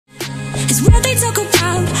they talk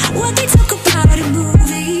about, what they talk about in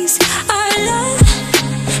movies. Our love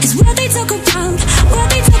is what they talk about, what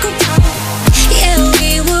they talk about. Yeah,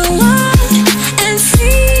 we were wild and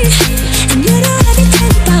free, and you know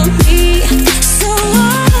everything about me. So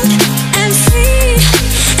wild and free,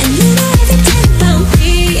 and you know everything about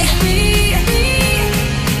me.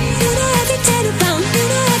 You know everything about, you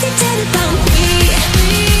know everything about me.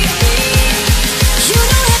 You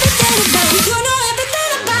know everything about, you know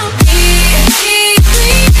everything about me.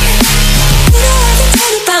 You know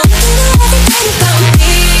everything about, you know everything about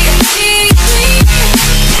me. You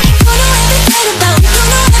know everything about, you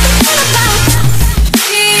know everything about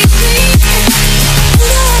me. You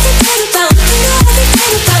know everything about, you know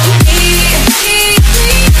everything about me.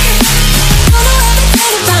 You know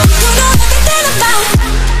everything about, you know everything about.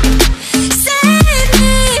 Save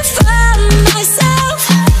me from myself.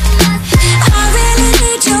 I really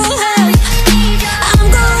need your help. I'm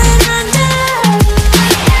going under.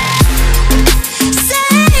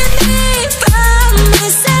 Save me from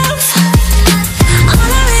myself.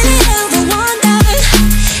 All I really ever wonder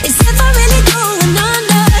is if I really going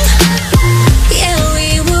under. Yeah, we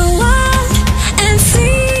were wild and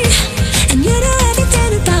free, and you know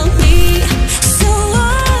everything about me. So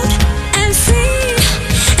wild and free,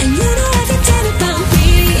 and you know everything about me.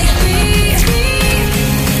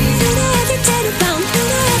 You know everything about, you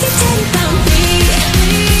know everything about me.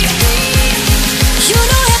 You know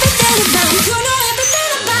everything about, you know everything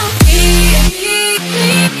about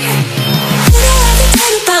me. You know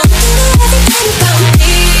everything about, you know everything about me.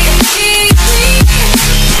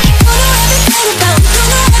 You know everything about, you know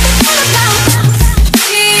everything about me.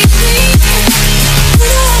 You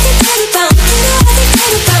know everything about, you know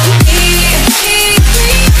everything about me.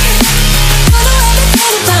 You know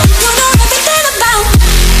everything about, you know everything about.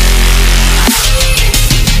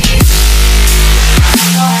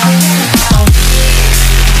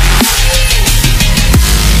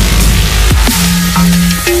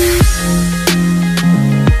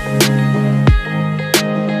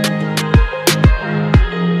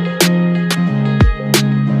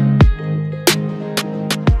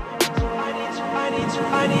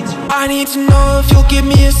 I need to know if you'll give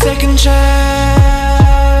me a second chance.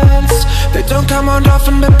 They don't come around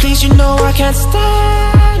often, but please, you know I can't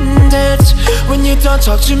stand it when you don't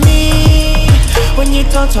talk to me, when you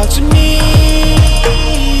don't talk to me,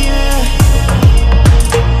 yeah.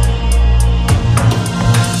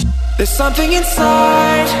 There's something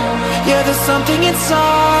inside, yeah, there's something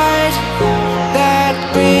inside that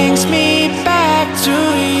brings me back to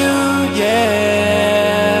you,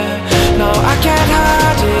 yeah. No, I can't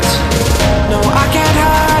hide it, no, I can't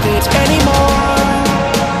hide it anymore.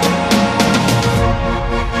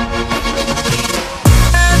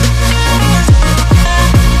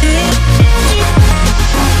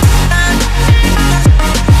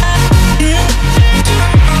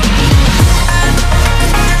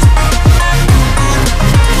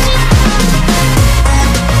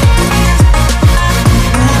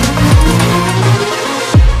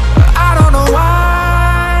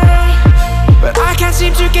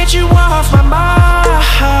 Seem to get you off my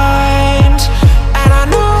mind, and I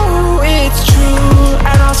know it's true,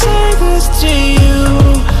 and I'll say this to you,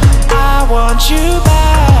 I want you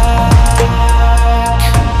back.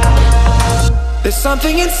 There's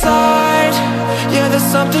something inside, yeah, there's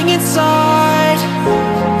something inside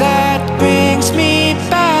that brings me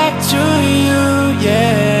back to you,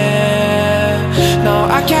 yeah. No,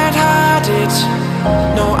 I can't hide it,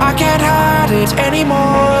 no, I can't hide it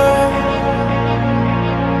anymore.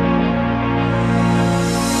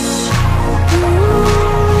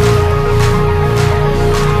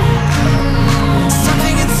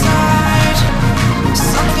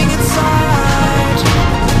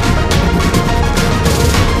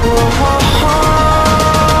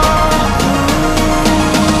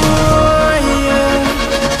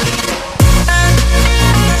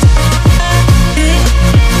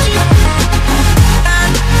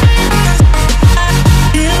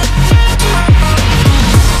 Yeah.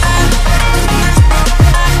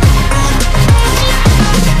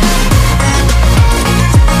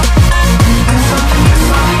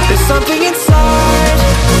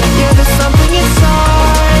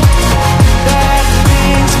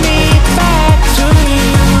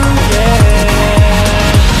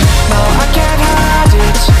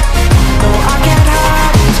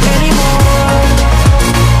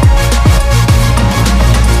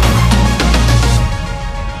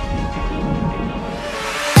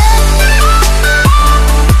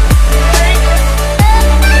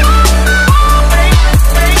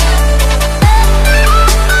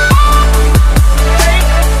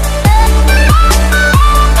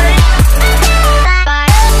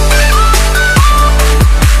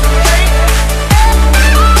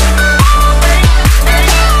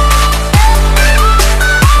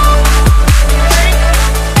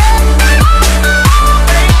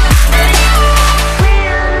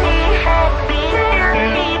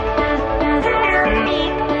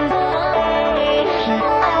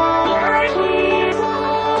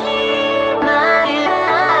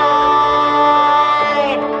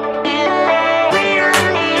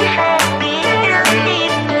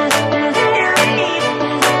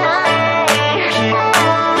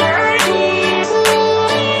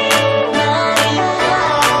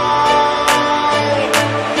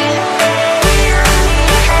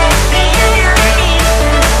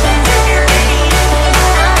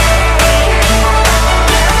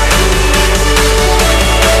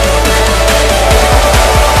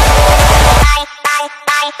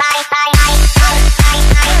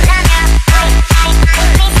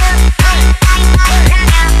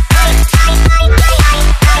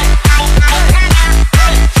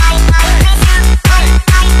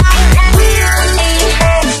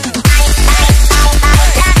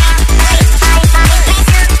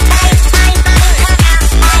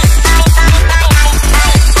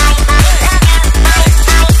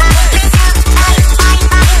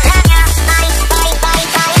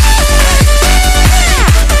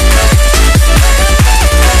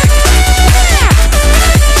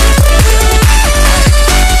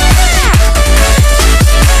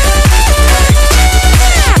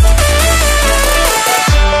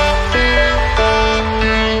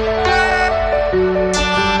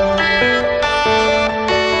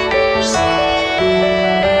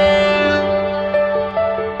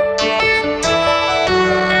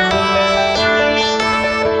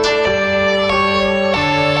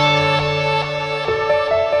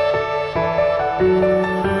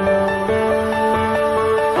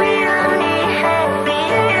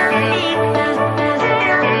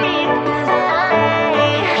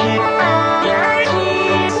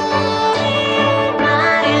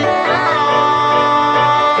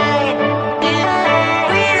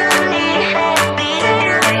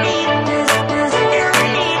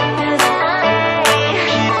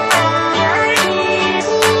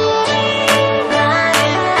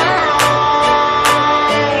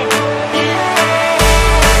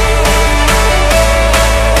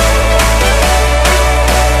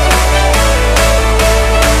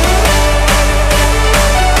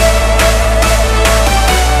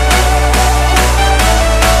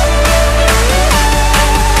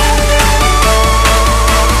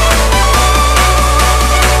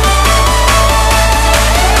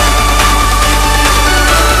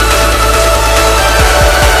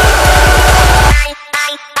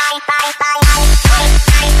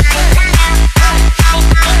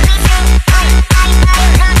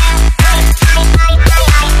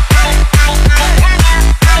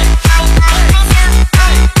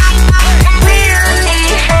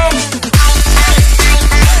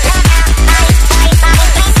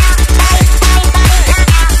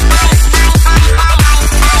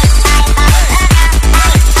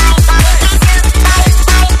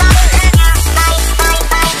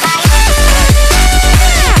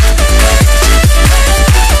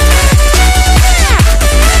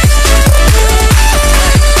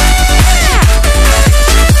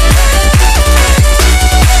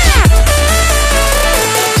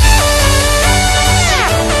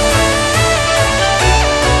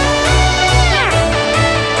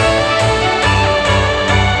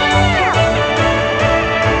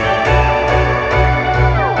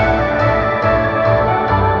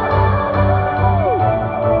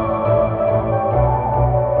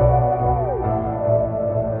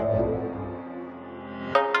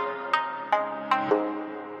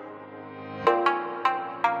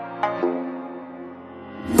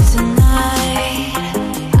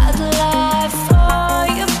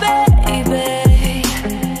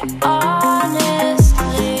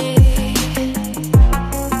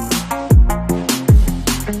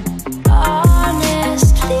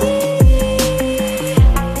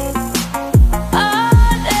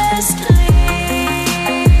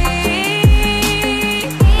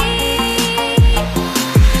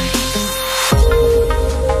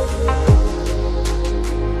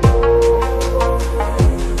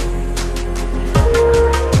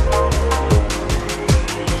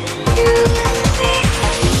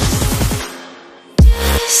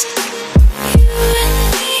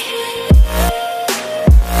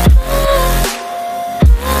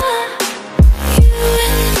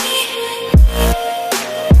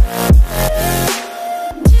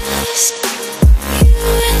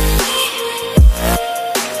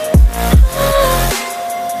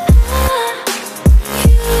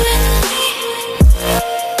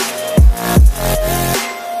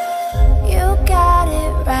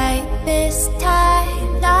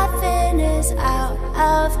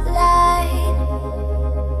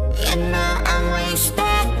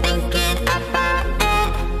 wasted thinking about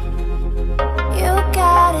it. You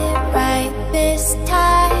got it right this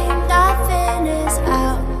time. Nothing is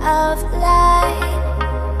out of line.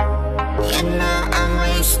 You know I'm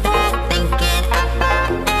wasted thinking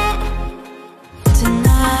about it.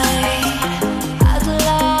 Tonight I'd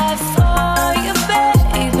lie for you,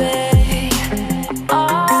 baby.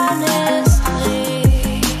 Honestly,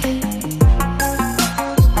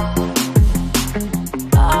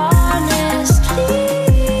 honestly,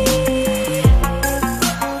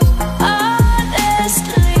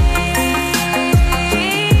 honestly.